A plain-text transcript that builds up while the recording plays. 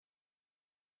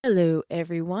Hello,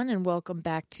 everyone, and welcome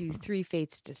back to Three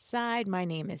Fates Decide. My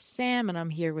name is Sam, and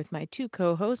I'm here with my two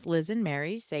co-hosts, Liz and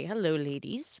Mary. Say hello,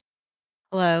 ladies.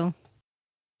 Hello.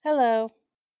 Hello.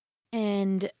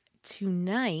 And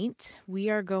tonight, we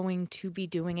are going to be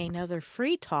doing another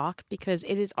free talk because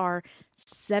it is our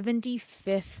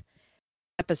 75th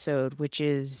episode, which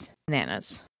is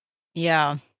bananas.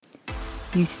 Yeah.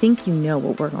 You think you know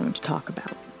what we're going to talk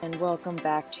about. And welcome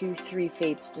back to Three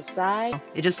Fates Decide.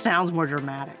 It just sounds more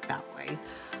dramatic that way.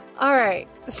 All right.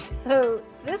 So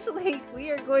this week we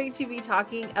are going to be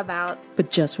talking about... But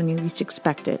just when you least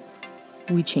expect it,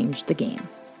 we changed the game.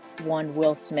 One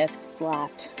Will Smith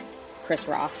slapped Chris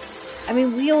Rock. I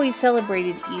mean, we always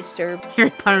celebrated Easter.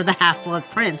 Harry Potter the Half-Blood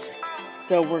Prince.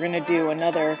 So we're going to do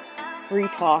another free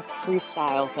talk,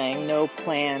 freestyle thing. No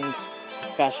planned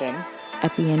discussion.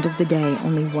 At the end of the day,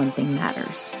 only one thing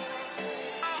matters.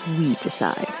 We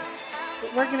decide.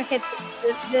 We're going to hit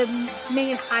the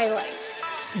main highlights.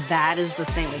 That is the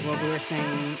thing, like what we were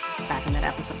saying back in that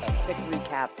episode. A quick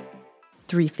recap.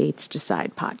 Three Fates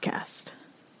Decide podcast.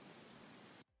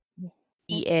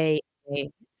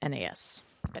 EANAS.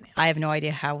 I have no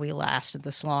idea how we lasted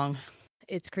this long.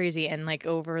 It's crazy. And like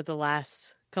over the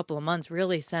last couple of months,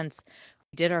 really since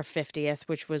we did our 50th,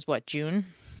 which was what, June?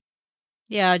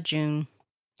 Yeah, June.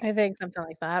 I think something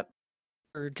like that.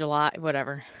 Or July,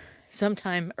 whatever.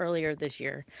 Sometime earlier this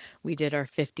year, we did our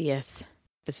 50th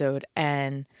episode,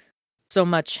 and so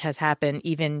much has happened,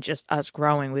 even just us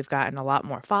growing. We've gotten a lot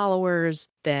more followers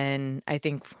than I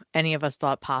think any of us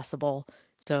thought possible.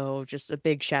 So just a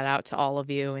big shout out to all of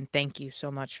you, and thank you so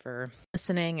much for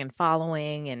listening and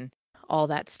following and all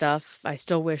that stuff. I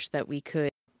still wish that we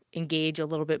could engage a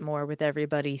little bit more with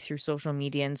everybody through social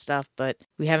media and stuff, but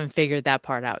we haven't figured that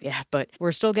part out yet. But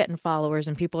we're still getting followers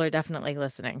and people are definitely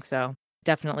listening. So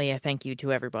definitely a thank you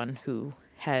to everyone who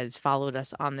has followed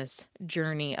us on this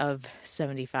journey of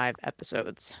 75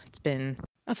 episodes. It's been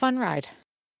a fun ride.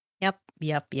 Yep.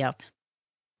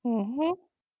 Mm-hmm.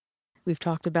 We've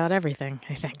talked about everything,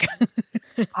 I think.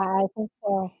 I think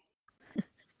so.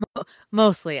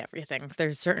 Mostly everything.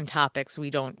 There's certain topics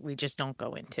we just don't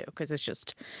go into because it's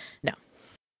just no.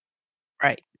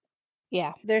 Right.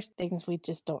 Yeah, there's things we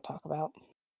just don't talk about.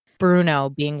 Bruno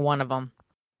being one of them.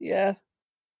 Yeah.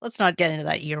 Let's not get into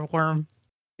that earworm.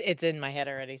 It's in my head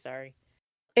already, sorry.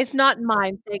 It's not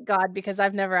mine, thank God, because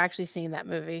I've never actually seen that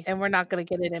movie, and we're not going to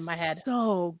get it in my head.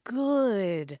 So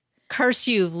good. Curse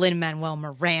you, Lin-Manuel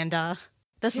Miranda.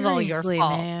 This is all your Seriously,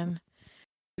 fault. Man.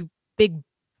 You big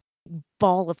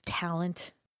ball of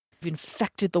talent. You've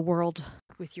infected the world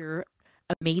with your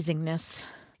amazingness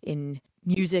in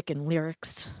music and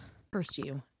lyrics. Curse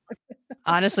you.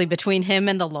 Honestly, between him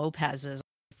and the Lopez's,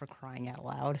 for crying out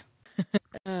loud.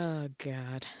 Oh,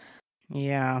 God.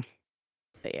 Yeah.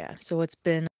 But yeah, so what's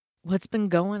been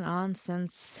going on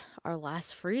since our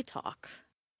last free talk?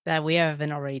 That we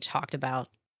haven't already talked about.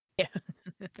 Yeah.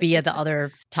 Via the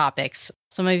other topics.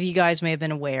 Some of you guys may have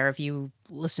been aware if you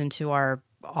listened to our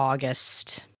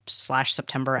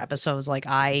August/September episodes. Like,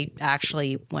 I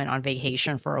actually went on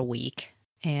vacation for a week.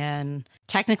 And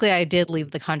technically I did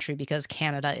leave the country because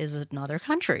Canada is another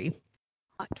country.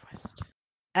 Plot twist.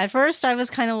 At first I was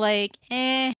kind of like,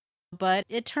 but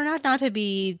it turned out not to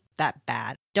be that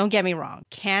bad. Don't get me wrong.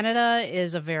 Canada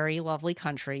is a very lovely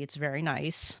country. It's very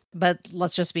nice. But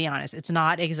let's just be honest. It's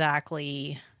not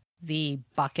exactly the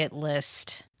bucket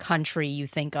list country you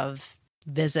think of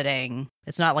visiting.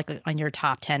 It's not like on your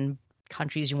top 10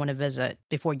 countries you want to visit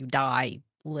before you die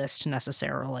list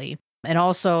necessarily. And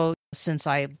also, since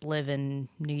I live in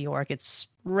New York, it's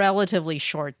relatively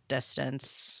short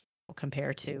distance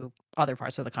compared to other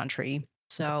parts of the country.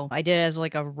 So I did it as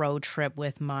like a road trip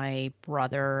with my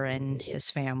brother and his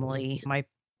family. My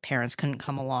parents couldn't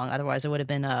come along. Otherwise, it would have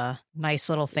been a nice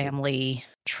little family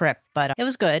trip, but it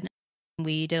was good.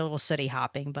 We did a little city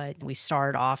hopping, but we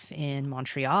started off in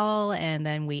Montreal and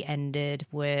then we ended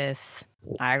with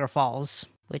Niagara Falls,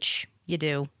 which you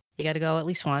do. You got to go at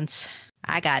least once.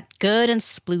 I got good and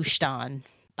splooshed on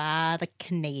by the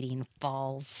Canadian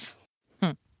Falls.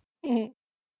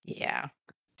 Yeah.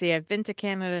 See, I've been to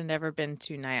Canada, never been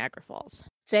to Niagara Falls.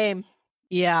 Same.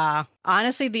 Yeah.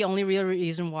 Honestly, the only real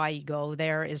reason why you go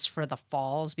there is for the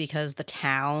falls, because the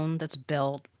town that's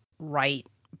built right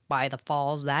by the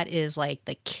falls, that is like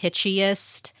the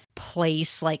kitschiest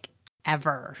place like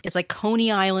ever. It's like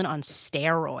Coney Island on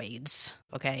steroids.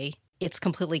 Okay. It's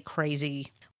completely crazy.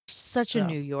 Such a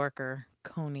New Yorker,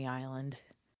 Coney Island.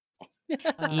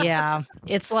 Yeah.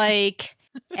 It's like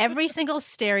every single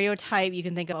stereotype you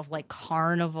can think of, like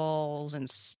carnivals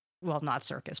and, well, not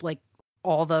circus, like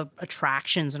all the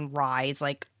attractions and rides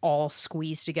like all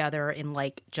squeezed together in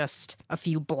like just a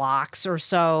few blocks or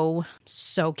so.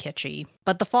 So kitschy.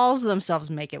 But the falls themselves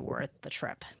make it worth the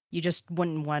trip. You just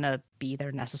wouldn't want to be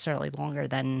there necessarily longer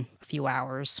than a few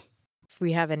hours. If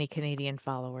we have any Canadian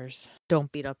followers,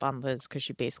 don't beat up on Liz because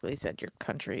she basically said your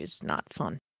country is not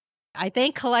fun. I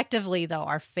think collectively, though,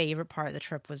 our favorite part of the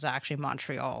trip was actually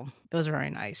Montreal. It was very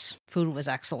nice. Food was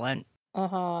excellent.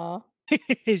 Uh-huh.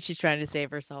 She's trying to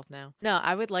save herself now. No,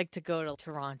 I would like to go to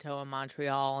Toronto and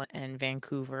Montreal and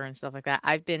Vancouver and stuff like that.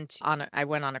 I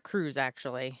went on a cruise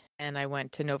actually, and I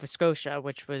went to Nova Scotia,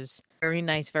 which was very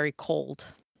nice, very cold.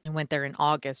 I went there in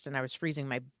August and I was freezing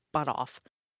my butt off.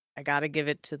 I got to give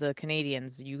it to the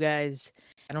Canadians. You guys,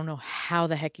 I don't know how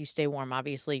the heck you stay warm.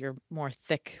 Obviously, you're more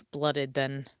thick-blooded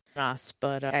than us,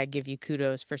 but I give you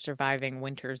kudos for surviving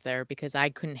winters there because I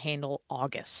couldn't handle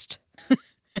August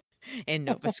in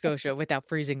Nova Scotia without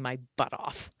freezing my butt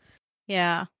off.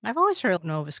 Yeah, I've always heard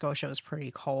Nova Scotia was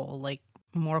pretty cold, like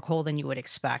more cold than you would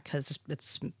expect because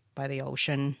it's by the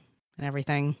ocean and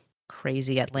everything.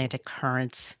 Crazy Atlantic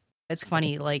currents. It's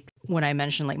funny, like when I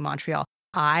mentioned like Montreal,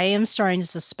 I am starting to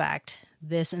suspect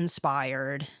this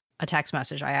inspired a text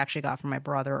message I actually got from my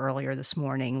brother earlier this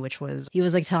morning, which was, he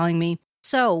was like telling me,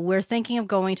 so we're thinking of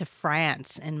going to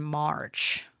France in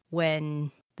March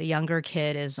when the younger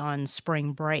kid is on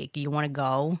spring break. Do you want to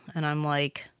go? And I'm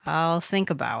like, I'll think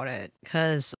about it.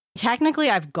 Because technically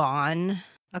I've gone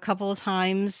a couple of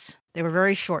times. They were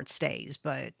very short stays,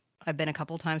 but I've been a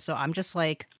couple of times. So I'm just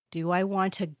like, do I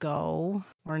want to go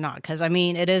or not? Because I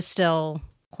mean, it is still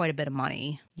quite a bit of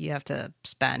money you have to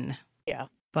spend. Yeah.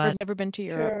 But I've never been to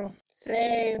Europe. True.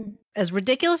 Same. as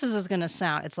ridiculous as it's going to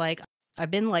sound, it's like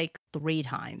I've been like 3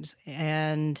 times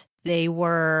and they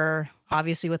were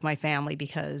obviously with my family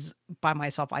because by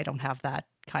myself, I don't have that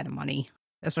kind of money.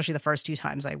 Especially the first 2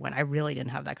 times I went, I really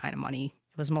didn't have that kind of money.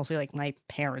 It was mostly like my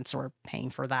parents were paying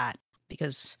for that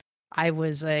because I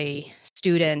was a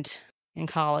student in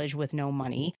college with no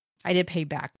money. I did pay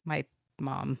back my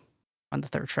mom on the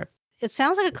 3rd trip. It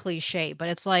sounds like a cliche, but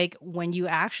it's like when you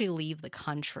actually leave the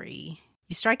country,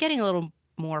 you start getting a little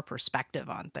more perspective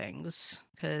on things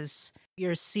because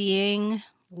you're seeing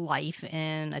life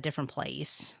in a different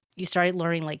place. You start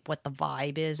learning like what the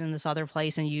vibe is in this other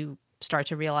place, and you start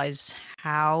to realize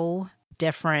how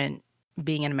different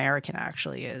being an American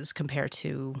actually is compared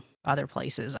to other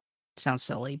places. It sounds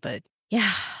silly, but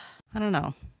yeah, I don't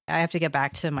know. I have to get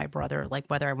back to my brother, like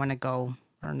whether I want to go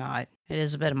or not. It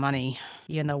is a bit of money,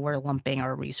 even though we're lumping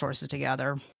our resources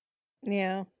together.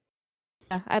 Yeah.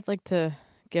 Yeah, I'd like to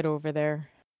get over there,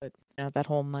 but that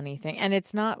whole money thing. And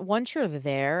it's not, once you're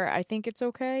there, I think it's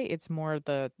okay. It's more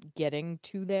the getting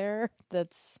to there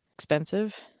that's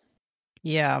expensive.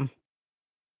 Yeah.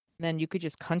 Then you could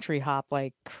just country hop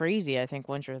like crazy, I think,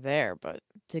 once you're there. But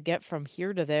to get from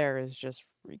here to there is just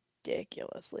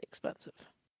ridiculously expensive.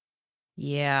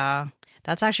 Yeah.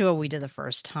 That's actually what we did the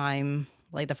first time.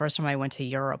 Like the first time I went to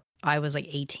Europe, I was like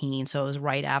 18. So it was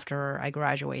right after I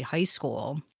graduated high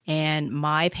school. And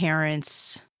my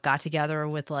parents got together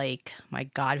with like my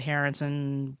godparents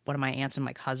and one of my aunts and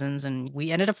my cousins. And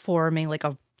we ended up forming like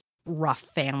a rough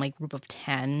family group of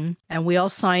 10. And we all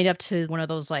signed up to one of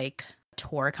those like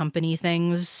tour company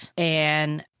things.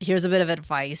 And here's a bit of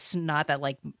advice, not that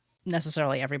like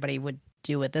necessarily everybody would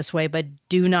do it this way, but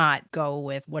do not go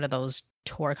with one of those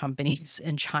tour companies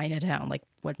in Chinatown like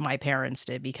what my parents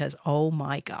did, because oh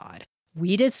my God,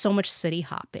 we did so much city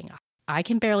hopping. I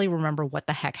can barely remember what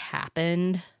the heck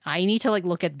happened. I need to like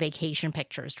look at vacation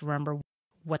pictures to remember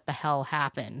what the hell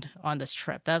happened on this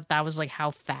trip. That was like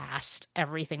how fast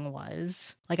everything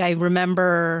was. Like I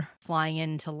remember flying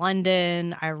into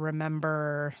London. I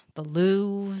remember the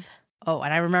Louvre. Oh,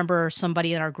 and I remember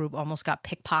somebody in our group almost got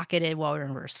pickpocketed while we were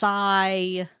in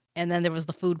Versailles. And then there was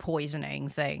the food poisoning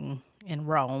thing in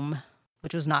Rome,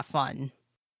 which was not fun.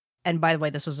 And by the way,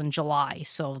 this was in July,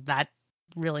 so that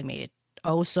really made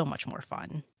it so much more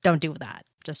fun. Don't do that.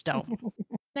 Just don't.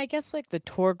 I guess like the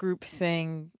tour group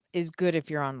thing is good if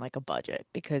you're on like a budget,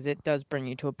 because it does bring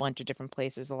you to a bunch of different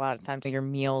places. A lot of times your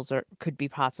meals could be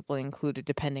possibly included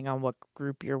depending on what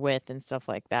group you're with and stuff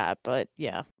like that. But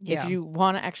yeah. If you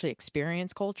want to actually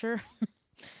experience culture,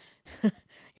 you're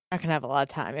not going to have a lot of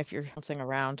time if you're bouncing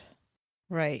around.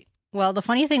 Right. Well, the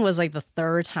funny thing was like the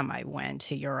 3rd time I went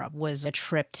to Europe was a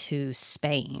trip to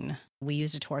Spain. We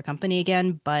used a tour company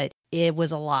again, but it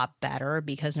was a lot better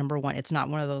because number one, it's not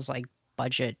one of those like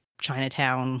budget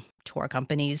Chinatown tour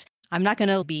companies. I'm not going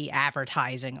to be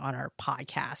advertising on our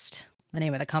podcast the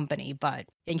name of the company, but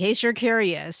in case you're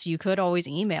curious, you could always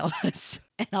email us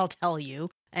and I'll tell you.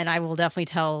 And I will definitely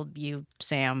tell you,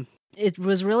 Sam. It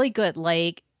was really good.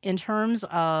 Like In terms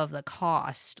of the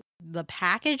cost, the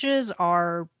packages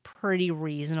are pretty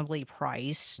reasonably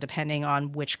priced depending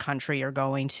on which country you're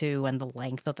going to and the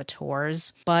length of the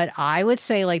tours. But I would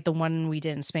say, like the one we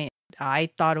did in Spain, I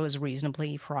thought it was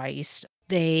reasonably priced.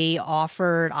 They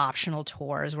offered optional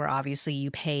tours where obviously you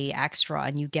pay extra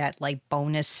and you get like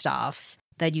bonus stuff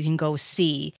that you can go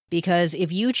see. Because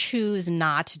if you choose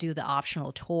not to do the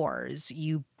optional tours,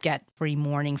 you get free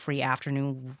morning, free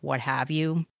afternoon, what have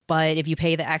you. But if you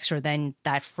pay the extra, then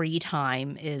that free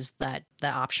time is the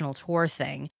optional tour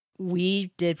thing.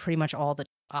 We did pretty much all the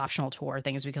optional tour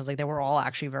things because like they were all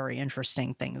actually very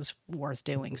interesting things worth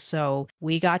doing. So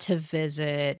we got to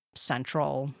visit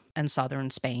central and southern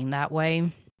Spain that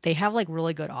way. They have like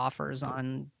really good offers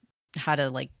on how to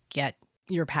like get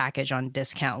your package on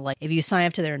discount. Like if you sign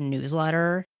up to their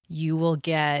newsletter, you will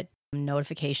get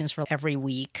notifications for every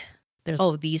week. There's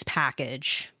these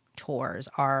package tours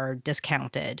are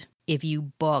discounted if you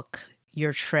book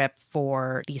your trip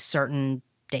for these certain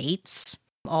dates.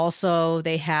 Also,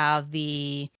 they have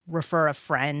the refer a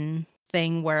friend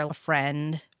thing where a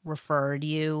friend referred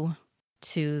you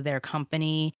to their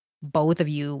company. Both of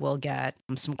you will get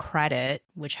some credit,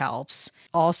 which helps.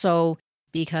 Also,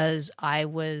 because I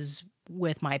was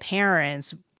with my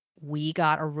parents, we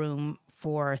got a room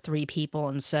for 3 people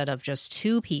instead of just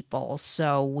 2 people.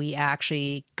 So we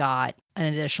actually got an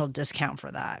additional discount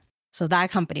for that. So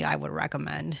that company I would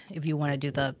recommend if you want to do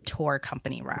the tour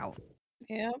company route.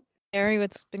 Yeah. Mary,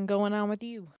 what's been going on with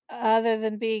you? Other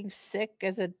than being sick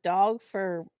as a dog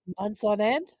for months on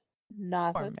end, Poor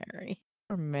nothing. Mary.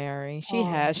 Poor Mary.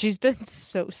 Oh. She's been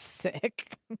so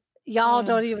sick. Y'all Ugh.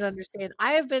 don't even understand.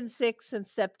 I have been sick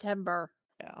since September.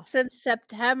 Yeah. Since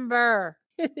September.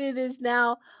 It is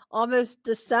now almost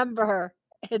December.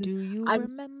 And Do you I'm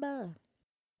remember?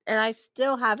 and I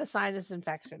still have a sinus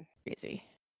infection. Crazy.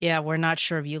 Yeah, we're not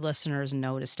sure if you listeners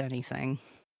noticed anything.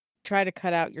 Try to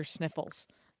cut out your sniffles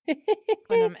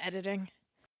when I'm editing.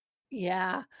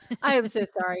 Yeah. I am so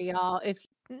sorry, y'all.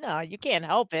 No, you can't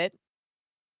help it.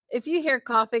 If you hear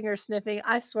coughing or sniffing,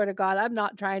 I swear to God, I'm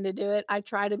not trying to do it. I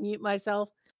try to mute myself,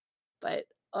 but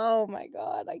oh my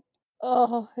God,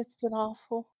 it's been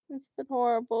awful. It's been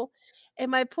horrible.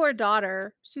 And my poor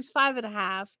daughter, she's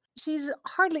 5.5. She's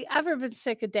hardly ever been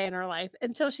sick a day in her life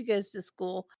until she goes to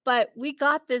school. But we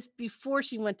got this before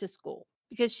she went to school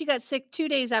because she got sick 2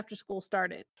 days after school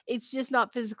started. It's just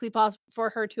not physically possible for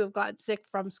her to have gotten sick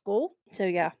from school. So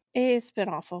yeah, it's been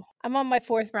awful. I'm on my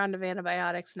 4th round of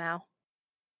antibiotics now.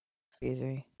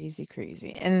 Crazy.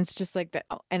 And it's just like that.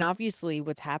 And obviously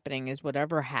what's happening is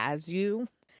whatever has you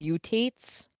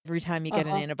mutates every time you get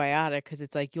an antibiotic because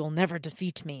it's like, you'll never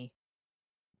defeat me.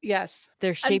 Yes.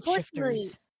 They're Unfortunately, shapeshifters.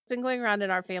 what's been going around in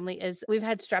our family is we've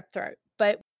had strep throat,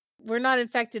 but we're not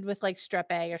infected with like strep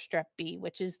A or strep B,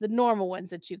 which is the normal ones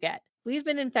that you get. We've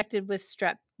been infected with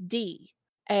strep D,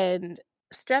 and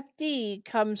strep D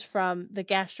comes from the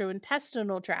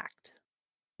gastrointestinal tract.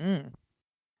 Mm.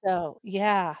 So,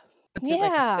 yeah. Is it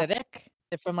like acidic? Is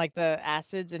it from like the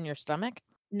acids in your stomach?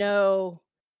 No.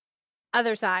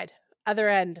 Other side. Other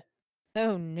end.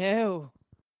 Oh no.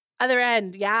 Other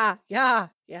end. Yeah.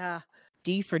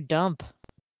 D for dump.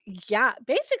 Yeah,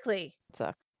 basically.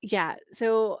 Sucks. Yeah.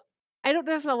 So I don't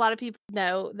know if a lot of people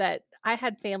know that I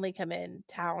had family come in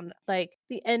town like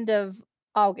the end of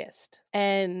August,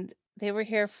 and they were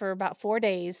here for about 4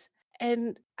 days.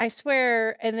 And I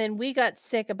swear, and then we got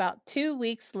sick about 2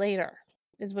 weeks later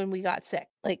is when we got sick.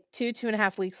 Like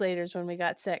 2.5 weeks later is when we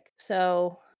got sick.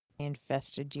 So They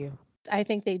infested you. I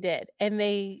think they did. And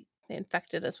they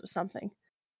infected us with something.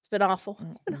 It's been awful.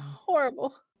 It's been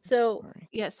horrible. So Sorry.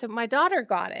 yeah, so my daughter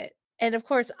got it. And of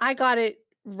course I got it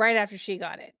right after she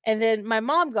got it. And then my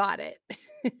mom got it.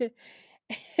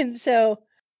 And so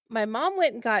my mom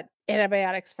went and got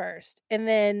antibiotics first. And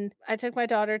then I took my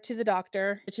daughter to the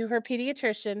doctor, to her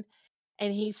pediatrician,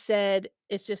 and he said,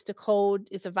 it's just a cold.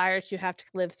 It's a virus. You have to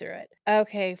live through it.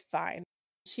 Okay, fine.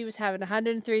 She was having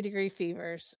 103-degree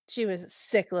fevers. She was a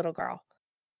sick little girl.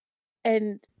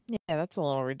 And yeah, that's a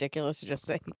little ridiculous to just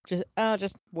say.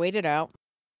 Just wait it out.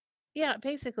 Yeah,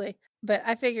 basically. But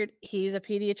I figured he's a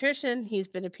pediatrician. He's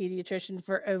been a pediatrician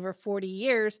for over 40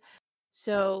 years.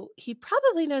 So he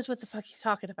probably knows what the fuck he's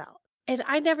talking about. And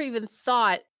I never even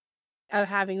thought of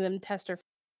having them test her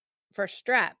for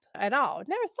strep at all.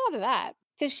 Never thought of that.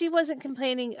 Because she wasn't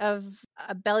complaining of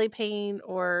a belly pain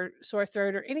or sore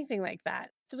throat or anything like that.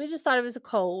 So we just thought it was a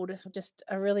cold, just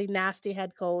a really nasty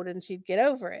head cold, and she'd get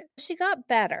over it. She got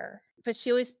better, but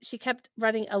she kept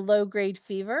running a low grade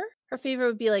fever. Her fever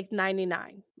would be like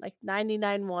 99, like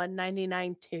 99.1,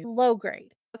 99.2, low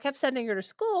grade. kept sending her to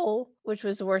school, which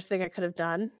was the worst thing I could have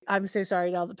done. I'm so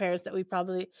sorry to all the parents that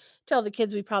to all the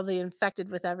kids we probably infected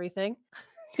with everything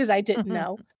because I didn't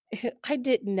know. I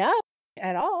didn't know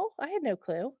at all. I had no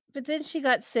clue. But then she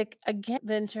got sick again.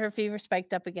 Then her fever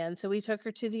spiked up again. So we took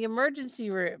her to the emergency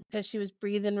room because she was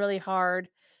breathing really hard.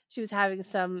 She was having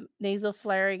some nasal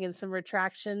flaring and some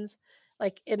retractions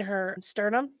like in her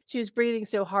sternum. She was breathing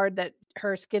so hard that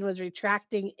her skin was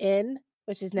retracting in,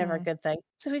 which is never a good thing.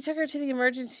 So we took her to the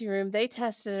emergency room. They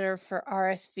tested her for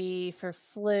RSV, for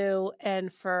flu,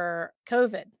 and for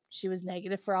COVID. She was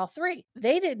negative for all three.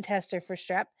 They didn't test her for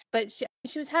strep, but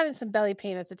she was having some belly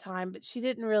pain at the time, but she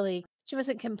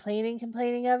wasn't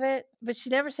complaining of it, but she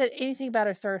never said anything about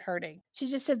her throat hurting. She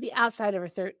just said the outside of her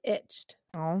throat itched.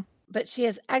 Oh. But she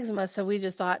has eczema, so we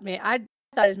just thought, I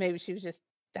thought it was maybe she was just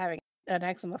having an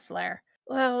eczema flare.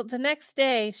 Well, the next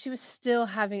day, she was still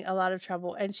having a lot of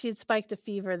trouble, and she had spiked a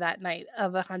fever that night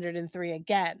of 103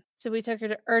 again. So we took her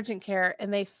to urgent care,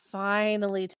 and they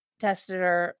finally tested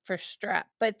her for strep.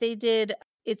 But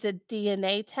it's a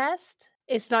DNA test.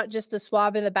 It's not just the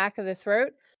swab in the back of the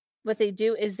throat. What they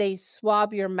do is they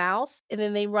swab your mouth, and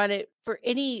then they run it for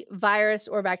any virus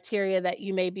or bacteria that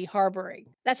you may be harboring.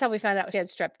 That's how we found out she had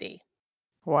strep D.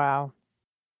 Wow.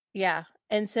 Yeah.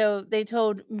 And so they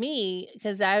told me,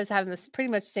 because I was having this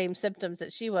pretty much same symptoms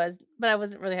that she was, but I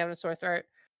wasn't really having a sore throat or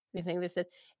anything. They said,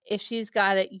 if she's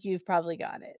got it, you've probably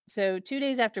got it. So 2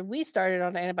 days after we started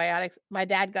on antibiotics, my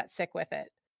dad got sick with it.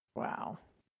 Wow.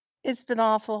 It's been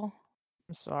awful.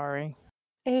 I'm sorry.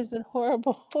 It has been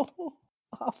horrible.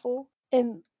 Awful.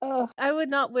 And I would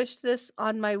not wish this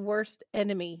on my worst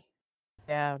enemy.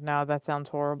 Yeah, no, that sounds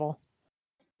horrible.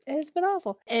 It's been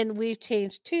awful. And we've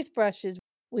changed toothbrushes.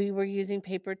 We were using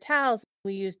paper towels.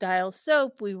 We used Dial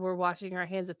soap. We were washing our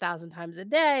hands 1,000 times a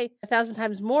day, 1,000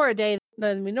 times more a day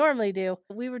than we normally do.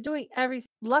 We were doing everything.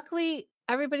 Luckily,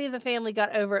 everybody in the family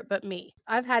got over it but me.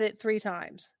 I've had it 3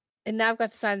 times. And now I've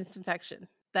got the sinus infection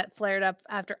that flared up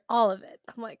after all of it.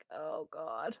 I'm like, oh,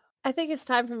 God. I think it's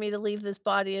time for me to leave this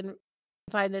body and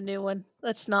find a new one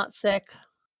that's not sick.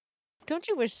 Don't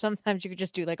you wish sometimes you could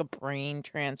just do like a brain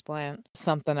transplant?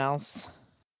 Something else.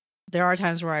 There are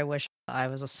times where I wish I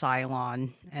was a Cylon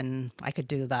and I could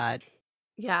do that.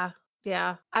 Yeah.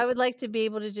 I would like to be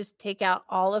able to just take out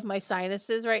all of my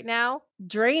sinuses right now,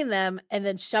 drain them, and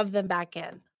then shove them back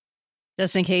in.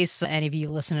 Just in case any of you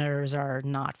listeners are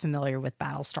not familiar with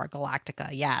Battlestar Galactica,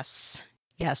 yes,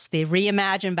 they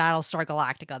reimagined Battlestar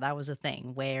Galactica. That was a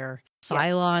thing where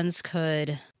Cylons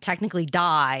could technically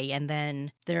die and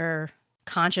then their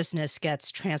consciousness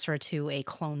gets transferred to a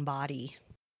clone body.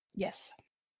 Yes.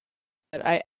 But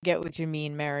I get what you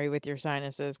mean, Mary, with your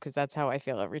sinuses, because that's how I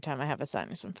feel every time I have a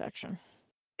sinus infection.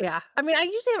 Yeah. I mean, I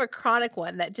usually have a chronic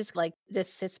one that just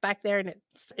sits back there and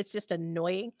it's just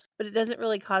annoying, but it doesn't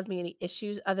really cause me any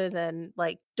issues other than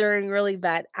like during really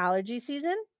bad allergy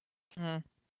season. Mm.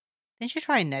 Didn't you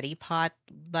try Neti Pot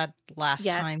that last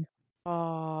time?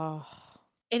 Oh.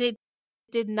 And it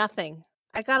did nothing.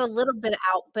 I got a little bit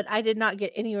out, but I did not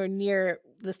get anywhere near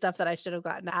the stuff that I should have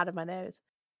gotten out of my nose.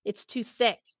 It's too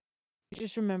thick.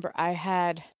 Just remember, I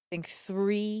had, I think,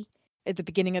 3 at the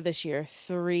beginning of this year,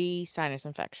 3 sinus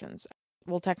infections.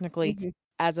 Well, technically,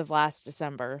 as of last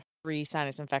December, 3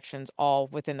 sinus infections, all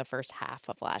within the first half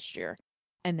of last year.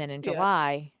 And then in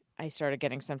July, I started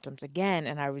getting symptoms again,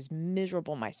 and I was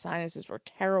miserable. My sinuses were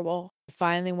terrible. I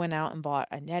finally went out and bought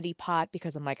a neti pot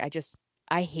because I'm like,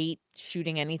 I hate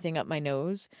shooting anything up my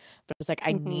nose, but it's like,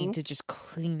 I need to just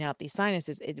clean out these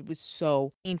sinuses. It was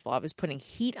so painful. I was putting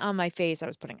heat on my face. I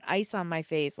was putting ice on my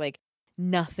face. Like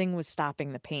nothing was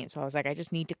stopping the pain. So I was like, I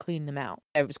just need to clean them out.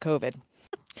 It was COVID.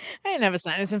 I didn't have a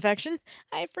sinus infection.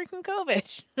 I had freaking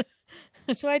COVID.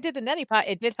 So I did the neti pot.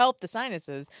 It did help the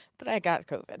sinuses, but I got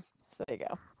COVID. So there you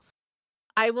go.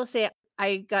 I will say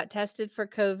I got tested for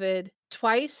COVID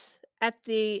twice at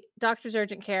the doctor's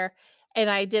urgent care. And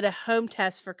I did a home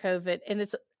test for COVID, and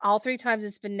it's all 3 times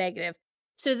it's been negative.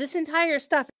 So this entire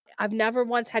stuff, I've never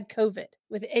once had COVID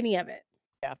with any of it.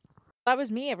 Yeah. That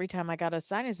was me every time I got a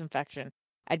sinus infection.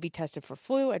 I'd be tested for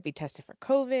flu, I'd be tested for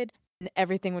COVID, and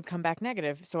everything would come back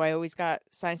negative. So I always got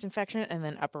sinus infection and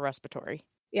then upper respiratory.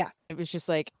 Yeah. It was just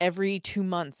like every 2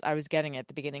 months I was getting it at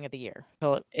the beginning of the year.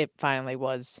 So it finally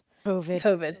was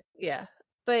COVID. Yeah.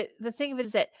 But the thing of it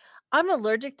is that I'm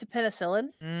allergic to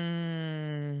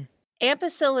penicillin.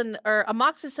 Ampicillin or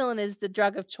amoxicillin is the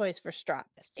drug of choice for strep.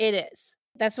 Yes. It is.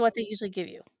 That's what they usually give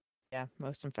you. Yeah,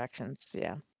 most infections.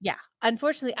 Yeah. Yeah.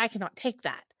 Unfortunately, I cannot take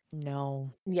that.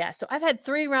 No. Yeah. So I've had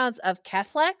 3 rounds of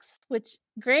Keflex, which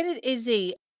granted is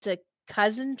it's a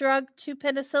cousin drug to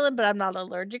penicillin, but I'm not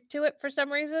allergic to it for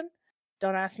some reason.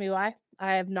 Don't ask me why.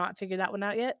 I have not figured that one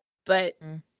out yet, but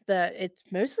Mm.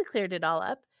 it's mostly cleared it all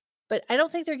up. But I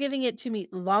don't think they're giving it to me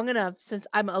long enough since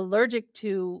I'm allergic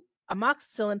to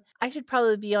amoxicillin. I should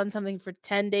probably be on something for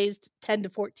 10 days, 10 to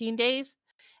 14 days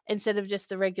instead of just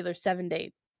the regular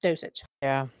 7-day dosage.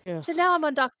 Yeah. So now I'm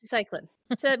on doxycycline.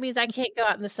 So that means I can't go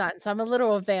out in the sun. So I'm a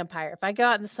literal vampire. If I go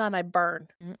out in the sun, I burn.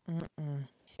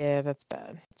 Yeah, that's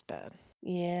bad. It's bad.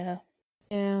 Yeah.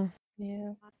 Yeah.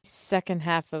 Yeah. Second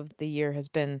half of the year has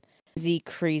been busy,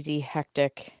 crazy,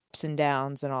 hectic, ups and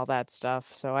downs and all that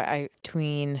stuff. So I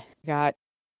got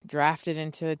drafted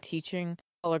into teaching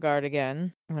color guard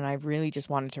again when I really just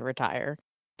wanted to retire,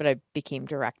 but I became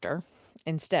director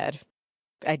instead.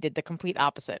 I did the complete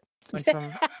opposite. Went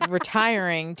from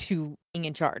retiring to being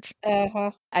in charge.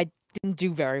 Uh-huh. I didn't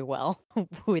do very well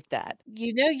with that.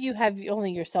 You know you have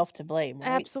only yourself to blame, right?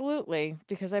 Absolutely,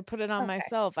 because I put it on Okay.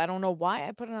 myself. I don't know why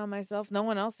I put it on myself. No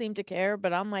one else seemed to care,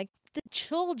 but I'm like, the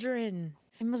children.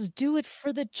 I must do it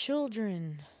for the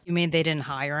children. You mean they didn't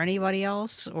hire anybody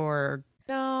else, or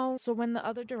No. So when the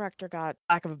other director got,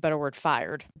 lack of a better word,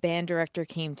 fired, band director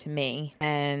came to me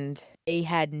and they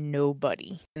had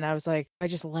nobody. And I was like, I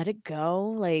just let it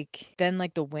go. Like, then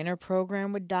like the winter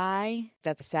program would die.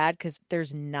 That's sad because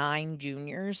there's 9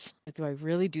 juniors. Do I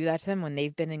really do that to them when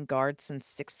they've been in guard since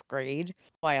 6th grade?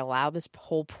 Do I allow this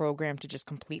whole program to just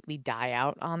completely die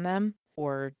out on them?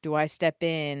 Or do I step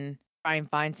in, try and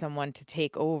find someone to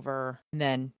take over, and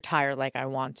then retire like I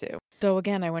want to? So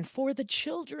again, I went for the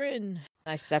children.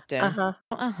 I stepped in.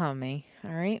 Uh-huh. Me.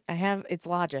 All right. It's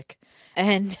logic.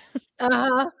 And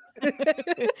Uh-huh.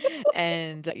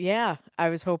 and yeah, I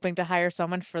was hoping to hire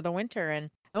someone for the winter, and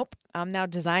nope, I'm now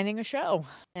designing a show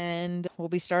and we'll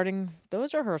be starting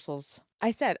those rehearsals.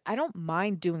 I said, I don't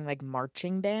mind doing like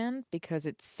marching band because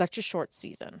it's such a short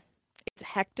season. It's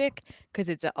hectic because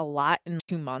it's a lot in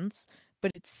 2 months,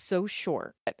 but it's so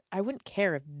short. I wouldn't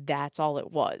care if that's all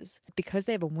it was. Because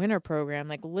they have a winter program,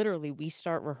 like literally we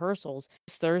start rehearsals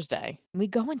this Thursday. And we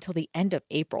go until the end of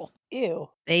April. Ew.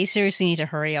 they seriously need to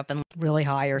hurry up and really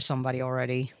hire somebody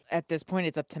already? At this point,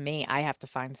 it's up to me. I have to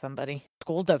find somebody.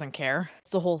 School doesn't care.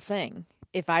 It's the whole thing.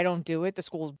 If I don't do it, the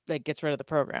school like gets rid of the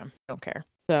program. I don't care.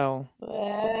 So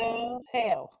Well,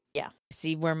 hell. yeah,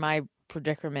 see where my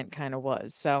predicament kind of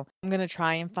was. So I'm going to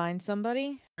try and find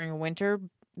somebody during winter,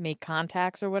 make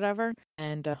contacts or whatever,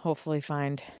 and hopefully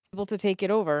find people to take it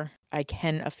over. I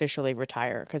can officially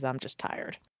retire because I'm just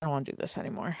tired. I don't want to do this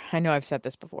anymore. I know I've said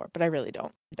this before, but I really don't.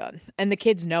 I'm done. And the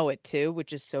kids know it too,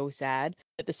 which is so sad.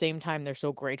 At the same time, they're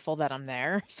so grateful that I'm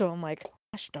there. So I'm like,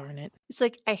 gosh darn it. It's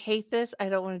like, I hate this. I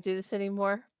don't want to do this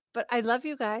anymore. But I love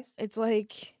you guys. It's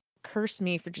like, curse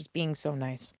me for just being so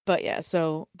nice. But yeah,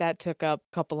 so that took up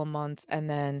a couple of months. And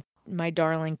then my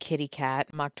darling kitty cat,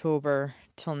 from October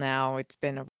till now, it's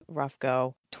been a rough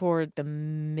go. Toward the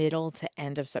middle to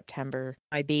end of September,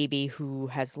 my baby, who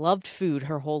has loved food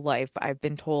her whole life, I've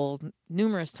been told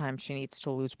numerous times she needs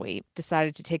to lose weight,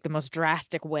 decided to take the most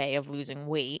drastic way of losing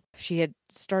weight. She had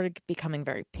started becoming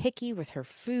very picky with her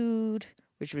food,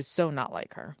 which was so not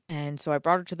like her. And so I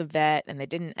brought her to the vet and they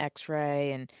did an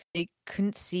x-ray and they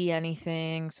couldn't see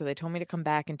anything. So they told me to come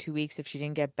back in 2 weeks if she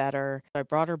didn't get better. So I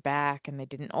brought her back and they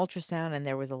did an ultrasound and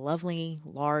there was a lovely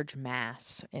large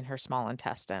mass in her small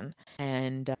intestine.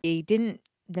 And they didn't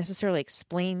necessarily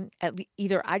explain,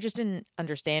 either I just didn't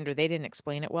understand or they didn't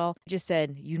explain it well. They just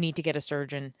said, you need to get a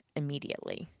surgeon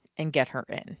immediately and get her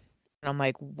in. And I'm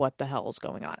like, what the hell is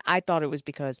going on? I thought it was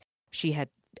because she had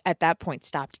at that point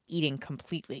stopped eating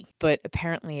completely, but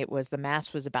apparently it was the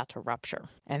mass was about to rupture,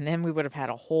 and then we would have had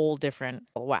a whole different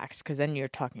wax because then you're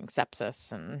talking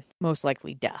sepsis and most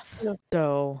likely death. Yeah.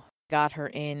 So got her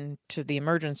in to the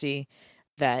emergency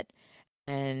vet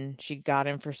and she got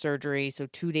in for surgery. So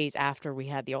 2 days after we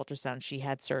had the ultrasound, she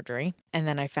had surgery. And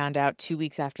then I found out 2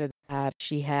 weeks after that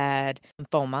she had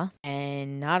lymphoma.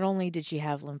 And not only did she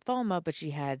have lymphoma, but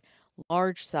she had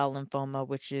large cell lymphoma,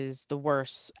 which is the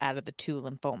worst out of the 2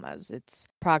 lymphomas. Its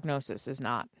prognosis is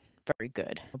not very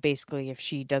good. Basically, if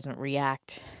she doesn't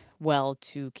react well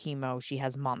to chemo, she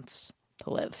has months to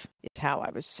live. It's how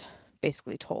I was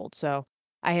basically told. So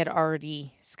I had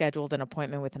already scheduled an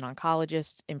appointment with an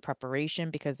oncologist in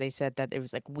preparation because they said that it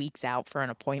was like weeks out for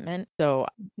an appointment. So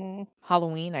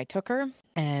Halloween, I took her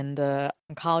and the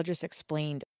oncologist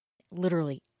explained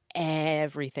literally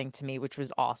everything to me, which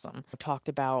was awesome. I talked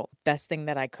about best thing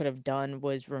that I could have done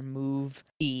was remove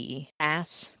the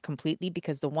mass completely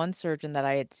because the one surgeon that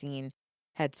I had seen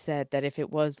had said that if it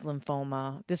was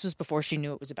lymphoma, this was before she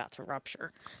knew it was about to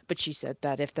rupture, but she said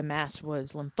that if the mass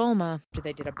was lymphoma, after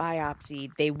they did a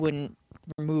biopsy, they wouldn't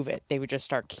remove it. They would just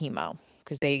start chemo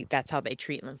because that's how they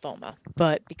treat lymphoma.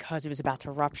 But because it was about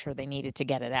to rupture, they needed to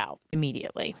get it out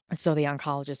immediately. So the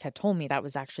oncologist had told me that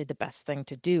was actually the best thing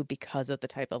to do because of the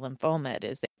type of lymphoma it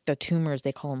is. The tumors,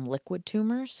 they call them liquid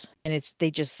tumors, and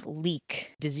they just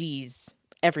leak disease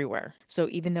everywhere. So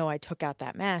even though I took out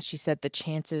that mass, she said the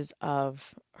chances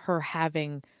of her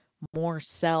having more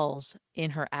cells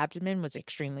in her abdomen was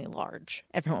extremely large.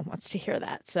 Everyone wants to hear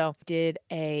that. So did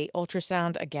a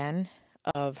ultrasound again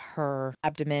of her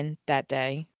abdomen that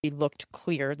day. She looked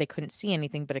clear. They couldn't see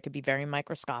anything, but it could be very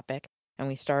microscopic. And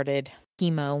we started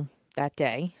chemo that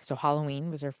day. So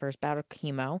Halloween was her first bout of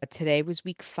chemo. But today was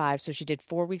week 5. So she did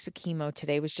 4 weeks of chemo.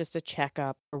 Today was just a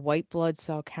checkup. Her white blood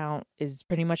cell count is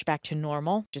pretty much back to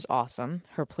normal, which is awesome.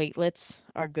 Her platelets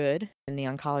are good. And the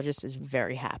oncologist is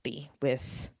very happy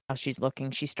with how she's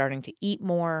looking. She's starting to eat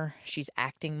more. She's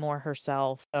acting more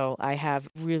herself. So I have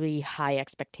really high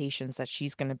expectations that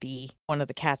she's going to be one of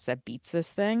the cats that beats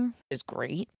this thing. Is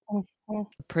great.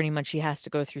 Pretty much she has to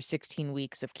go through 16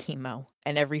 weeks of chemo,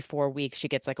 and every 4 weeks she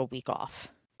gets like a week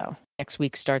off. So next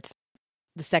week starts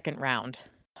the second round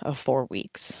of 4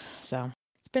 weeks. So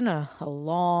it's been a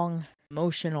long,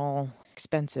 emotional,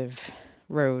 expensive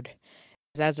road.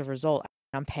 As a result,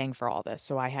 I'm paying for all this.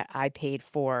 So I paid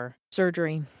for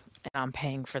surgery, and I'm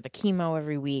paying for the chemo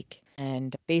every week.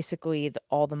 And basically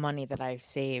all the money that I've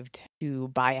saved to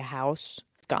buy a house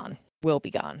is gone, will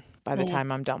be gone by the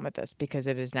time I'm done with this, because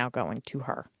it is now going to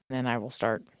her. And then I will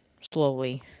start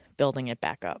slowly building it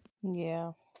back up.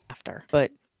 Yeah. After.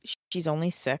 But she's only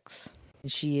 6.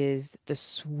 And she is the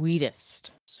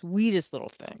sweetest little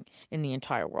thing in the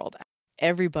entire world.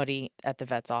 Everybody at the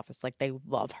vet's office, like, they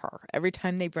love her. Every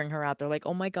time they bring her out, they're like,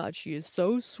 oh my God, she is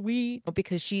so sweet.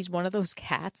 Because she's one of those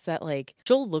cats that, like,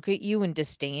 she'll look at you in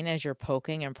disdain as you're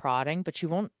poking and prodding, but she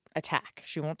won't attack.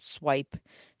 She won't swipe.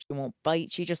 She won't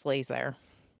bite. She just lays there.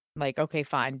 Like, okay,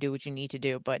 fine, do what you need to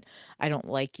do, but I don't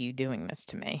like you doing this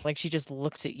to me. Like, she just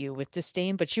looks at you with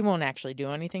disdain, but she won't actually do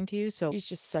anything to you. So she's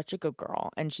just such a good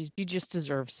girl, and she just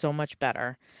deserves so much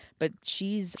better. But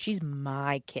she's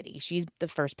my kitty. She's the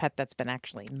first pet that's been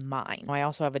actually mine. I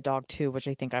also have a dog too, which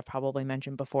I think I've probably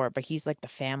mentioned before, but he's like the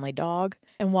family dog.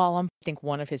 And while I'm, I think,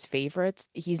 one of his favorites,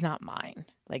 he's not mine.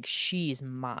 Like, she's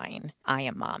mine. I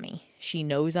am mommy. She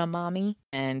knows I'm mommy.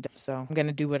 And so I'm going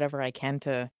to do whatever I can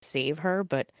to save her.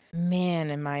 But man,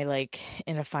 am I like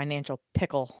in a financial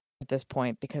pickle at this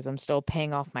point, because I'm still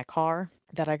paying off my car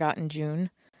that I got in June.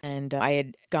 And I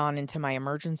had gone into my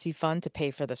emergency fund to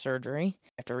pay for the surgery.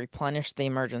 I have to replenish the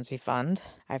emergency fund.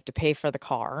 I have to pay for the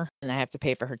car, and I have to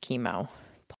pay for her chemo.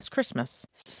 Plus Christmas.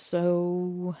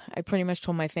 So I pretty much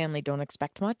told my family don't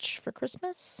expect much for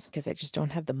Christmas because I just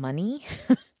don't have the money.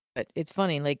 But it's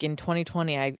funny, like in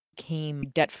 2020, I became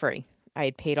debt free. I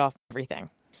had paid off everything.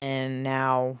 And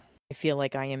now I feel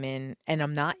like I am in, and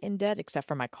I'm not in debt except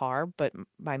for my car, but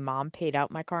my mom paid out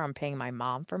my car. I'm paying my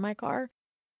mom for my car.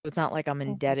 So it's not like I'm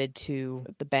indebted to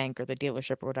the bank or the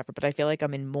dealership or whatever, but I feel like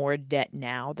I'm in more debt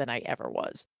now than I ever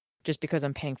was, just because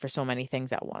I'm paying for so many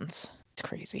things at once. It's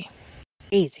crazy.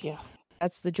 Easy. Yeah.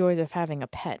 That's the joys of having a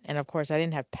pet. And of course, I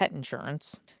didn't have pet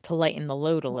insurance to lighten the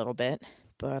load a little bit.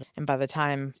 And by the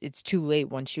time it's too late,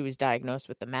 once she was diagnosed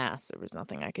with the mass, there was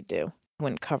nothing I could do.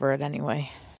 Wouldn't cover it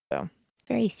anyway. So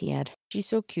very sad. She's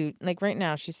so cute. Like right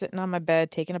now, she's sitting on my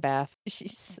bed taking a bath.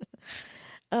 She's,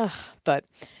 but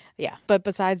yeah. But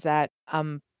besides that,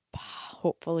 I'm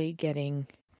hopefully getting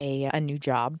a new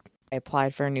job. I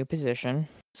applied for a new position.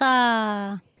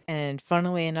 And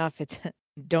funnily enough, it's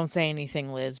don't say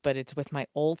anything, Liz, but it's with my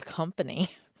old company.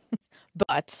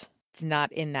 But it's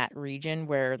not in that region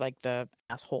where like the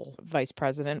asshole vice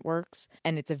president works.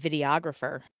 And it's a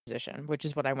videographer position, which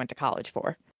is what I went to college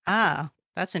for. Ah,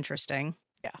 that's interesting.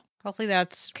 Yeah. Hopefully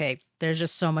that's okay. There's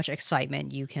just so much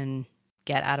excitement you can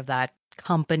get out of that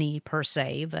company per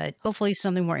se, but hopefully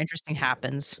something more interesting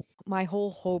happens. My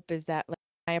whole hope is that, like,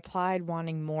 I applied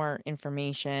wanting more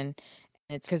information.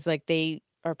 And it's because like they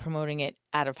are promoting it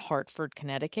out of Hartford,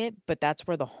 Connecticut, but that's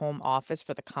where the home office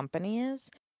for the company is.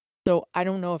 So I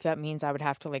don't know if that means I would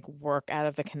have to like work out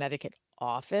of the Connecticut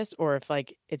office, or if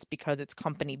like it's because it's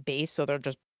company based, so they're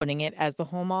just putting it as the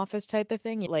home office type of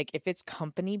thing. Like if it's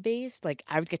company based, like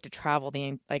I would get to travel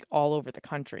like all over the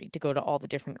country to go to all the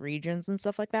different regions and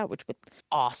stuff like that, which would be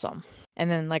awesome.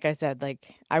 And then like I said,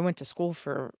 like I went to school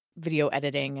for video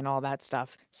editing and all that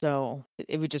stuff. So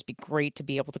it would just be great to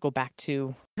be able to go back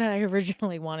to what I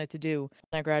originally wanted to do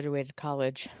when I graduated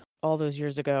college all those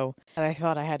years ago, that I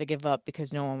thought I had to give up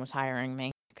because no one was hiring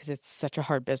me, because it's such a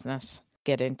hard business to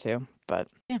get into. But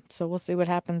yeah, so we'll see what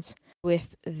happens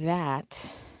with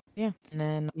that. Yeah. And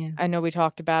then I know we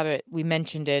talked about it. We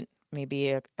mentioned it maybe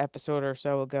an episode or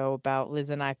so ago about Liz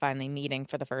and I finally meeting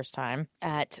for the first time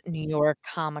at New York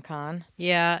Comic Con.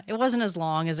 Yeah, it wasn't as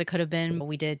long as it could have been, but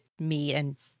we did meet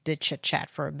and did chit chat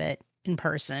for a bit in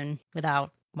person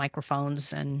without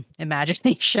microphones and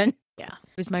imagination. Yeah.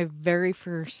 It was my very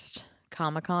first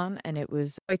Comic Con, and it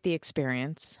was quite the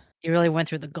experience. You really went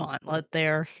through the gauntlet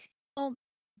there. Well,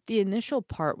 the initial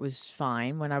part was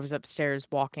fine when I was upstairs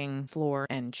walking floor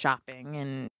and shopping,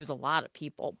 and there was a lot of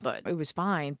people, but it was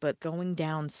fine. But going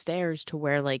downstairs to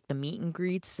where like the meet and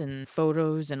greets and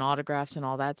photos and autographs and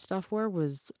all that stuff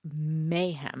was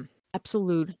mayhem.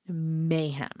 Absolute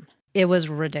mayhem. It was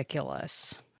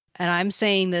ridiculous. And I'm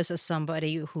saying this as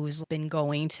somebody who's been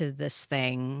going to this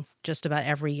thing just about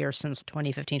every year since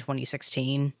 2015,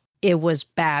 2016. It was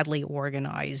badly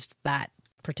organized, that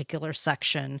particular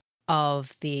section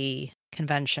of the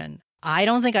convention. I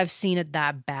don't think I've seen it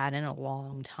that bad in a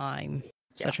long time.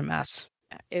 Such a mess.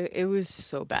 It was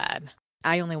so bad.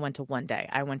 I only went to one day.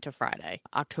 I went to Friday,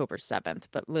 October 7th.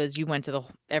 But Liz, you went to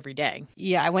every day.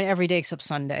 Yeah, I went every day except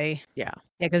Sunday. Yeah.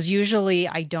 Yeah, because usually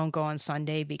I don't go on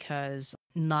Sunday because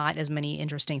not as many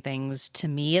interesting things, to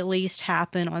me at least,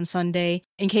 happen on Sunday.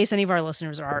 In case any of our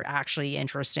listeners are actually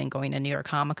interested in going to New York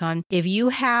Comic Con, if you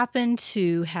happen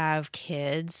to have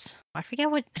kids, I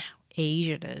forget what age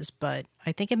it is, but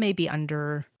I think it may be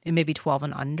 12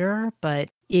 and under. But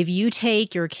if you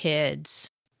take your kids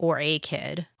or a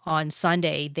kid on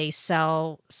Sunday, they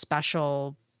sell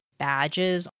special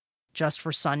badges just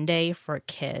for Sunday for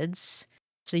kids.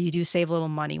 So you do save a little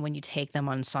money when you take them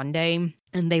on Sunday,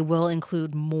 and they will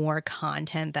include more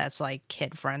content that's like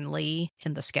kid friendly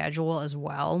in the schedule as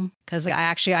well. Because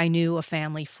I knew a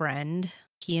family friend.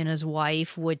 He and his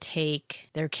wife would take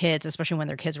their kids, especially when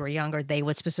their kids were younger. They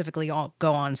would specifically all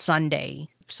go on Sunday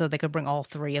so they could bring all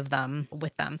three of them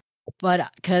with them.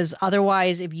 But because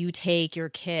otherwise, if you take your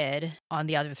kid on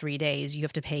the other 3 days, you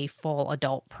have to pay full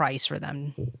adult price for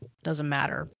them. Doesn't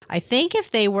matter. I think if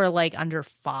they were like under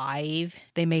 5,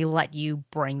 they may let you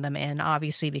bring them in,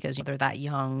 obviously, because they're that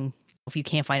young. If you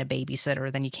can't find a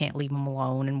babysitter, then you can't leave them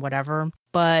alone and whatever.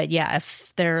 But yeah,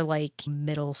 if they're like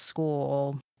middle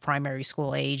school, primary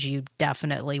school age, you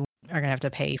definitely are going to have to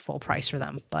pay full price for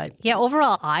them. But yeah,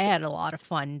 overall, I had a lot of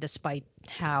fun despite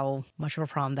how much of a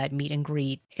problem that meet and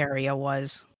greet area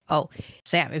was. Oh,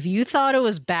 Sam, if you thought it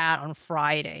was bad on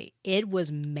Friday, it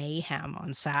was mayhem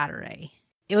on Saturday.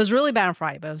 It was really bad on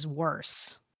Friday, but it was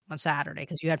worse on Saturday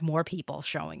because you had more people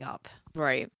showing up.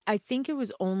 Right. I think it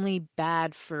was only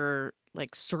bad for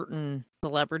like certain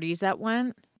celebrities that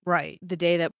went. Right. The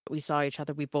day that we saw each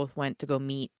other, we both went to go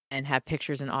meet and have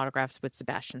pictures and autographs with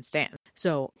Sebastian Stan.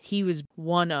 So he was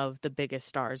one of the biggest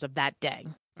stars of that day.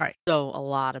 Right. So a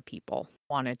lot of people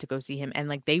wanted to go see him, and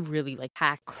like they really like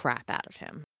hacked crap out of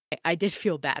him. I did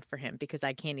feel bad for him because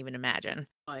I can't even imagine.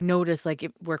 I noticed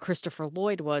like where Christopher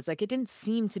Lloyd was, like it didn't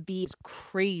seem to be as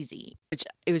crazy, which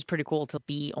it was pretty cool to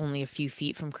be only a few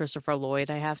feet from Christopher Lloyd.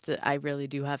 I really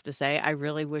do have to say, I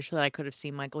really wish that I could have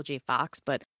seen Michael J. Fox,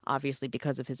 but obviously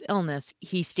because of his illness,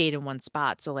 he stayed in one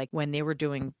spot. So like when they were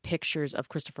doing pictures of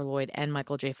Christopher Lloyd and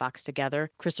Michael J. Fox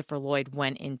together, Christopher Lloyd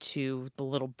went into the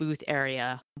little booth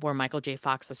area where Michael J.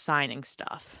 Fox was signing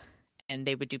stuff. And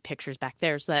they would do pictures back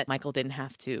there so that Michael didn't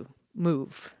have to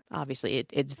move. Obviously,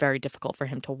 it's very difficult for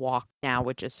him to walk now,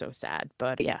 which is so sad.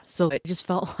 But yeah, so it just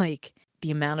felt like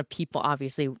the amount of people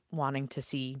obviously wanting to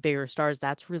see bigger stars,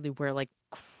 that's really where like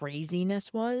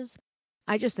craziness was.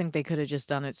 I just think they could have just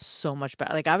done it so much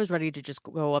better. Like I was ready to just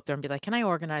go up there and be like, can I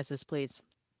organize this, please?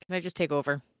 Can I just take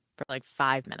over for like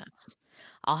 5 minutes?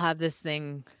 I'll have this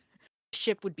thing.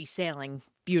 Ship would be sailing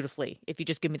beautifully if you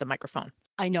just give me the microphone.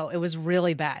 I know, it was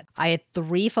really bad. I had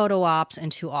 3 photo ops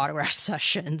and 2 autograph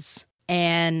sessions.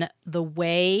 And the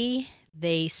way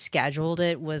they scheduled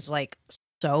it was like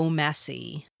so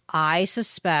messy. I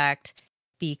suspect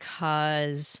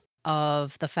because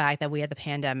of the fact that we had the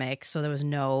pandemic, so there was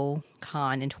no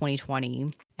con in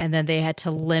 2020. And then they had to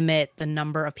limit the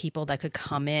number of people that could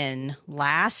come in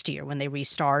last year when they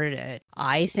restarted it.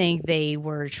 I think they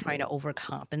were trying to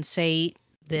overcompensate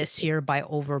this year by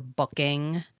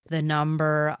overbooking the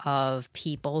number of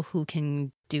people who can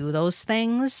do those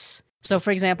things. So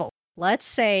for example, let's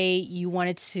say you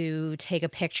wanted to take a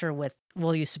picture with,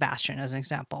 we'll use Sebastian as an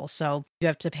example. So you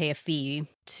have to pay a fee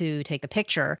to take the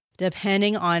picture.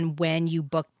 Depending on when you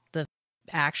book the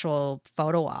actual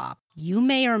photo op, you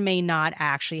may or may not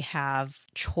actually have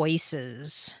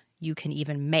choices you can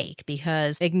even make,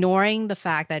 because ignoring the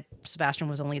fact that Sebastian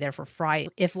was only there for Friday,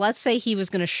 if let's say he was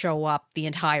going to show up the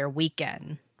entire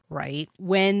weekend, right?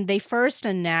 When they first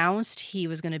announced he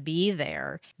was going to be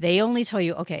there, they only tell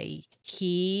you, okay,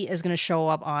 he is going to show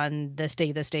up on this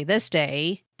day, this day, this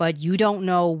day, but you don't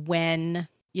know when,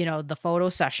 the photo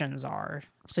sessions are.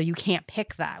 So you can't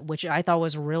pick that, which I thought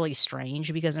was really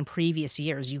strange because in previous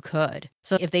years you could.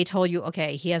 So if they told you,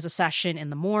 okay, he has a session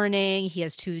in the morning, he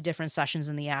has 2 different sessions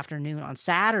in the afternoon on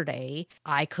Saturday,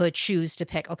 I could choose to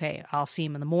pick, okay, I'll see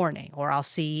him in the morning, or I'll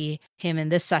see him in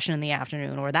this session in the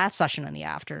afternoon, or that session in the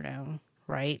afternoon,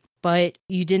 right? But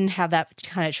you didn't have that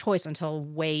kind of choice until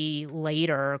way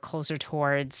later, closer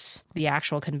towards the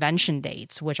actual convention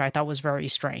dates, which I thought was very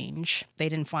strange. They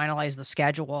didn't finalize the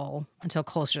schedule until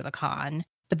closer to the con.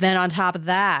 But then on top of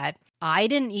that, I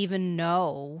didn't even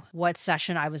know what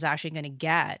session I was actually going to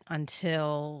get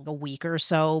until a week or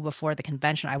so before the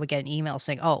convention. I would get an email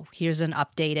saying, oh, here's an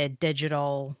updated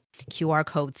digital QR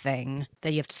code thing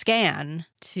that you have to scan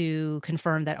to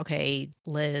confirm that, okay,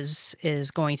 Liz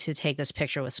is going to take this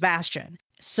picture with Sebastian.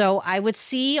 So I would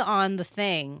see on the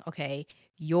thing, okay,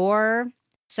 your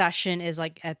session is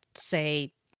like at,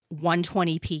 say,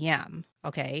 1:20 p.m.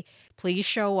 Okay, please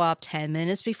show up 10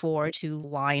 minutes before to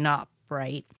line up,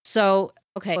 right? So,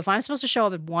 okay, if I'm supposed to show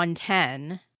up at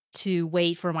 1:10 to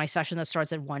wait for my session that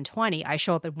starts at 1:20, I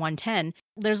show up at 1:10.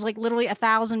 There's like literally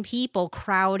 1,000 people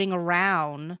crowding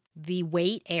around the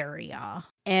wait area.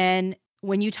 And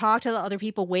when you talk to the other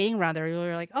people waiting around there,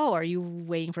 you're like, oh, are you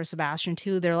waiting for Sebastian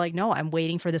too? They're like, no, I'm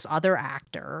waiting for this other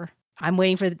actor. I'm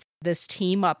waiting for this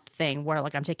team up thing where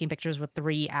like I'm taking pictures with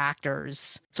 3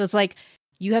 actors. So it's like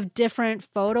you have different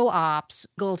photo ops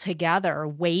go together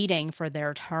waiting for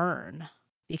their turn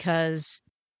because.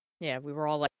 Yeah, we were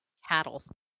all like cattle.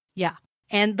 Yeah.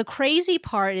 And the crazy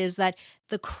part is that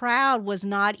the crowd was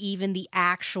not even the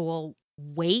actual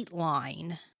wait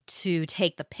line to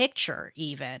take the picture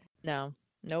even. No,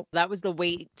 nope. That was the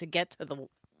wait to get to the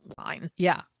line.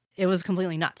 Yeah. It was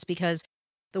completely nuts because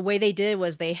the way they did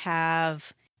was they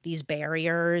have these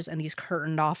barriers and these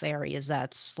curtained off areas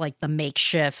that's like the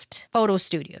makeshift photo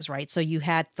studios, right? So you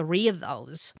had 3 of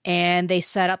those and they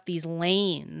set up these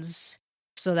lanes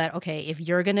so that, okay, if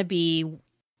you're going to be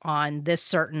on this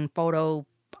certain photo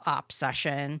op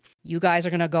session, you guys are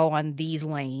going to go on these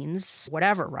lanes,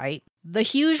 whatever, right? The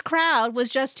huge crowd was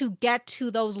just to get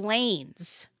to those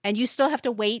lanes. And you still have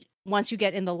to wait once you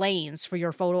get in the lanes for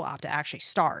your photo op to actually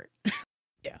start.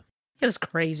 Yeah. It was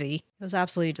crazy. It was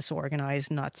absolutely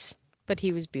disorganized, nuts. But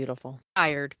he was beautiful.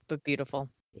 Tired, but beautiful.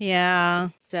 Yeah.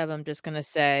 Seb, I'm just going to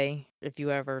say, if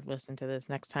you ever listen to this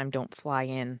next time, don't fly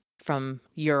in from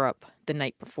Europe the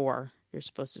night before. You're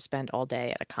supposed to spend all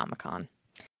day at a Comic-Con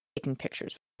taking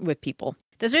pictures with people.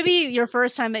 This may be your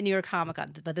first time at New York Comic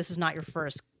Con, but this is not your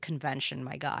first convention,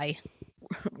 my guy.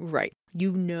 Right.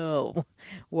 You know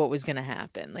what was going to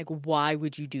happen. Like, why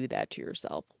would you do that to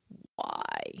yourself?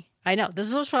 Why? I know.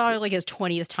 This was probably like his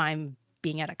 20th time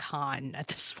being at a con at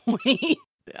this point.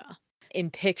 Yeah.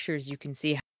 In pictures, you can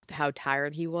see how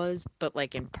tired he was, but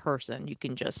like in person, you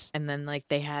can just, and then like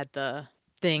they had the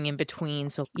thing in between.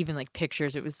 So even like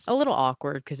pictures, it was a little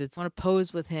awkward because it's want to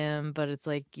pose with him, but it's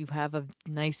like you have a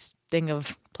nice thing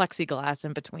of plexiglass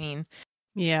in between.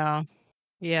 Yeah.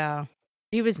 Yeah.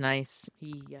 He was nice.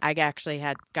 I actually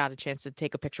got a chance to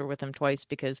take a picture with him twice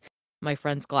because my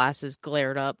friend's glasses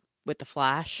glared up with the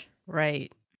flash.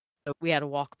 Right. So we had to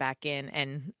walk back in,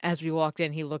 and as we walked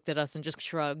in, he looked at us and just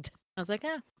shrugged. I was like,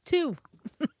 2.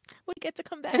 We get to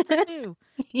come back for 2.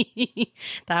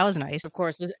 That was nice. Of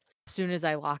course, as soon as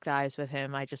I locked eyes with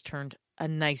him, I just turned a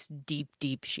nice, deep,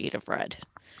 deep shade of red.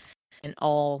 And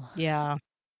all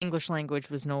English language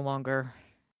was no longer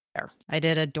there. I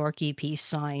did a dorky peace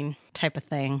sign type of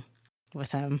thing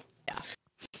with him. Yeah.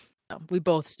 So we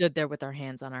both stood there with our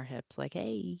hands on our hips like,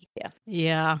 hey. Yeah.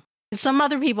 Yeah. Some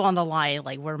other people on the line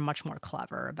like were much more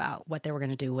clever about what they were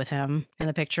going to do with him in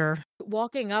the picture.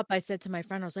 Walking up, I said to my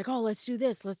friend, I was like, oh, let's do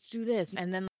this.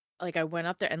 And then like I went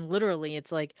up there and literally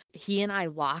it's like he and I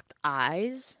locked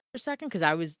eyes for a second because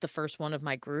I was the first one of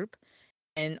my group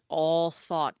and all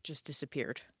thought just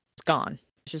disappeared. It's gone.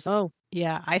 It's just, oh.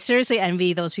 Yeah, I seriously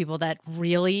envy those people that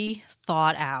really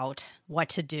thought out what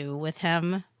to do with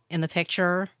him in the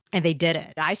picture and they did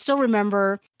it. I still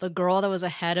remember the girl that was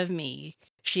ahead of me.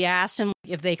 She asked him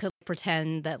if they could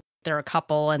pretend that they're a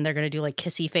couple and they're going to do like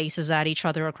kissy faces at each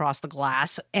other across the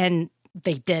glass. And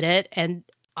they did it. And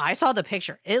I saw the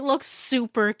picture. It looks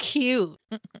super cute.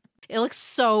 It looks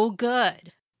so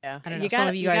good. Yeah. I don't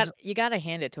know. You got to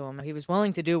hand it to him. He was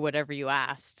willing to do whatever you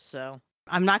asked. So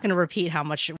I'm not going to repeat how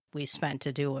much we spent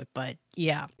to do it, but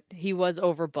yeah. He was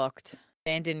overbooked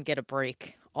and didn't get a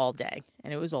break all day.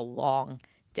 And it was a long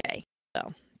day.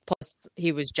 So plus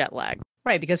he was jet lagged.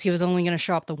 Right, because he was only going to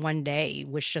show up the one day,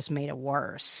 which just made it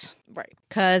worse. Right.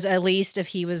 Because at least if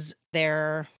he was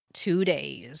there 2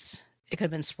 days, it could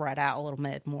have been spread out a little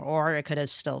bit more, or it could have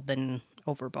still been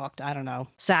overbooked. I don't know.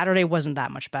 Saturday wasn't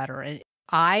that much better.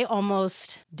 I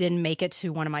almost didn't make it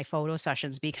to one of my photo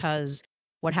sessions because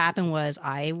what happened was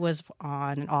I was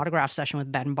on an autograph session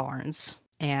with Ben Barnes,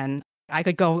 and I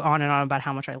could go on and on about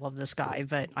how much I love this guy,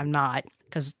 but I'm not,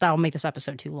 because that'll make this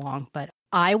episode too long. But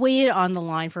I waited on the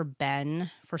line for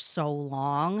Ben for so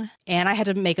long, and I had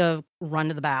to make a run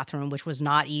to the bathroom, which was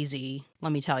not easy.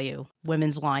 Let me tell you,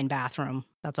 women's line bathroom,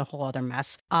 that's a whole other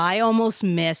mess. I almost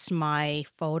missed my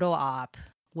photo op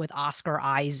with Oscar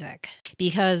Isaac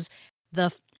because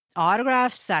the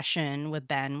autograph session with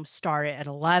Ben started at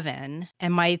 11,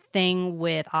 and my thing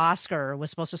with Oscar was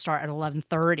supposed to start at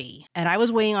 11:30, and I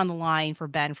was waiting on the line for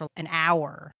Ben for an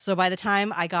hour. So by the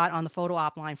time I got on the photo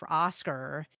op line for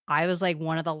Oscar, I was like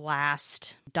one of the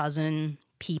last dozen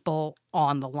people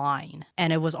on the line,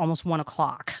 and it was almost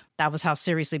 1:00. That was how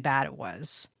seriously bad it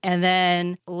was. And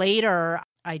then later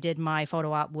I did my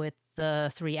photo op with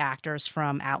the 3 actors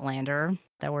from Outlander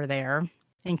that were there,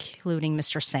 including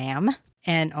Mr. Sam.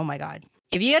 And oh my God,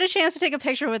 if you get a chance to take a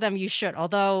picture with them, you should.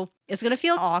 Although it's going to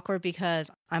feel awkward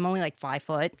because I'm only like 5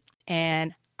 foot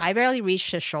and I barely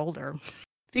reached his shoulder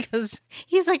because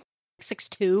he's like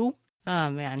 6'2". Oh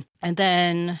man. And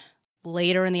then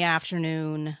later in the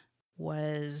afternoon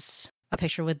was a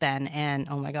picture with Ben. And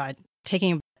oh my God,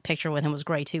 taking a picture with him was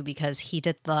great too because he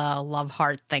did the love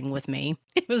heart thing with me.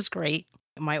 It was great.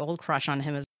 My old crush on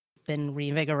him has been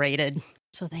reinvigorated.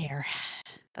 So there.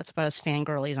 That's about as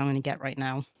fangirly as I'm going to get right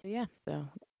now. Yeah. So,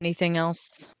 anything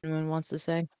else anyone wants to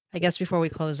say? I guess before we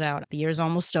close out, the year's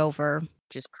almost over.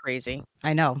 Just crazy.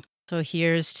 I know. So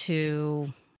here's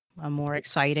to a more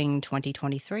exciting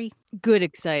 2023. Good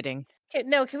exciting.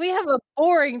 No, can we have a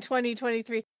boring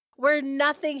 2023 where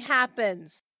nothing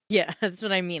happens? Yeah, that's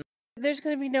what I mean. There's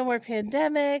going to be no more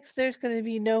pandemics. There's going to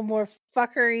be no more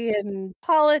fuckery in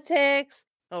politics.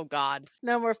 Oh God.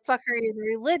 No more fuckery in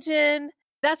religion.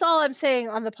 That's all I'm saying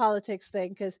on the politics thing,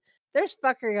 because there's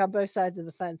fuckery on both sides of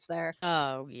the fence there.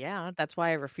 Oh, yeah. That's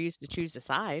why I refuse to choose a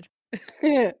side.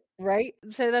 Right?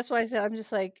 So that's why I said I'm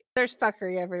just like, there's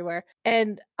fuckery everywhere.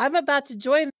 And I'm about to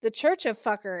join the Church of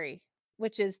Fuckery,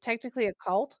 which is technically a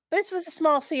cult, but it's with a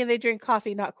small C and they drink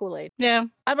coffee, not Kool-Aid. Yeah.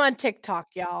 I'm on TikTok,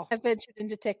 y'all. I've ventured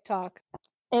into TikTok.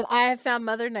 And I have found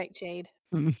Mother Nightshade.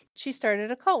 Mm. She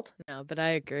started a cult. No, but I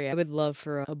agree. I would love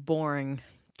for a boring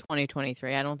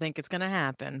 2023. I don't think it's going to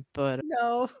happen, but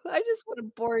No, I just want a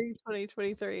boring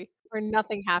 2023 where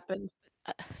nothing happens.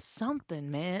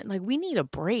 something, man. Like, we need a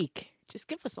break. Just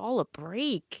give us all a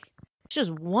break. It's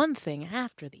just one thing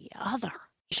after the other.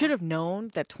 Should have known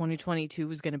that 2022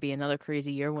 was going to be another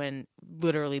crazy year when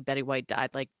literally Betty White died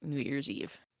like New Year's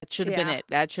Eve. That should have been it.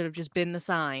 That should have just been the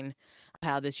sign of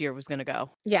how this year was going to go.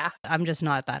 Yeah. I'm just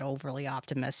not that overly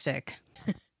optimistic.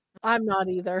 I'm not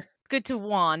either. Good to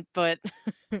want, but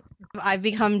I've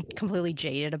become completely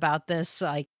jaded about this.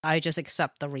 Like, I just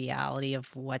accept the reality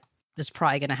of what is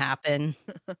probably going to happen.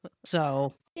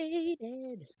 So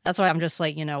jaded. That's why I'm just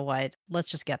like, you know what? Let's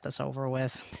just get this over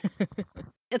with.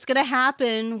 It's going to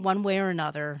happen one way or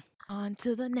another. On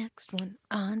to the next one.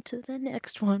 On to the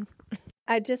next one.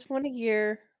 I just want a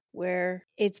year where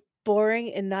it's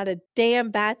boring and not a damn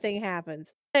bad thing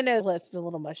happens. I know that's a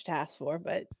little much to ask for,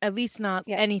 but at least not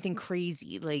anything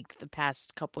crazy like the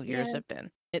past couple years have been.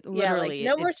 It literally, like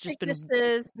no more it's just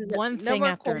sicknesses, been one thing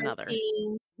after another.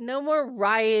 No more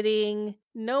rioting,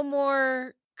 no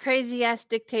more crazy ass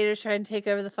dictators trying to take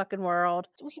over the fucking world.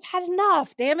 We've had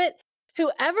enough, damn it.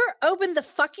 Whoever opened the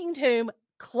fucking tomb,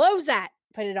 close that.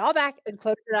 Put it all back and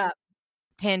close it up.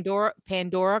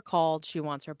 Pandora called. She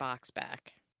wants her box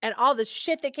back. And all the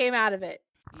shit that came out of it.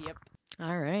 Yep.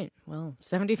 All right. Well,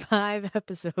 75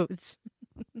 episodes.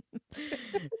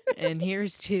 And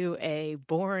here's to a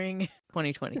boring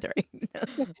 2023.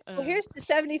 Well, here's to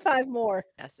 75 more.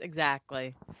 Yes,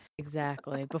 exactly.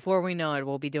 Exactly. Before we know it,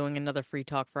 we'll be doing another free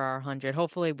talk for our 100,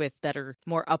 hopefully with better,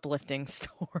 more uplifting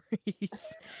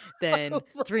stories than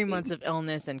 3 months of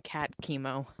illness and cat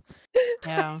chemo.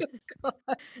 Yeah.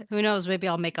 Who knows? Maybe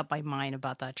I'll make up my mind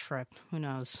about that trip. Who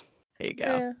knows? There you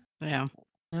go. Yeah.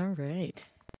 All right.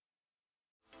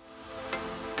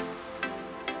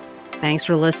 Thanks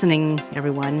for listening,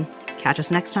 everyone. Catch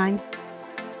us next time.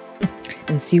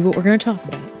 And see what we're going to talk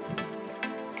about.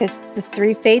 Because the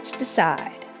 3 fates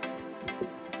decide.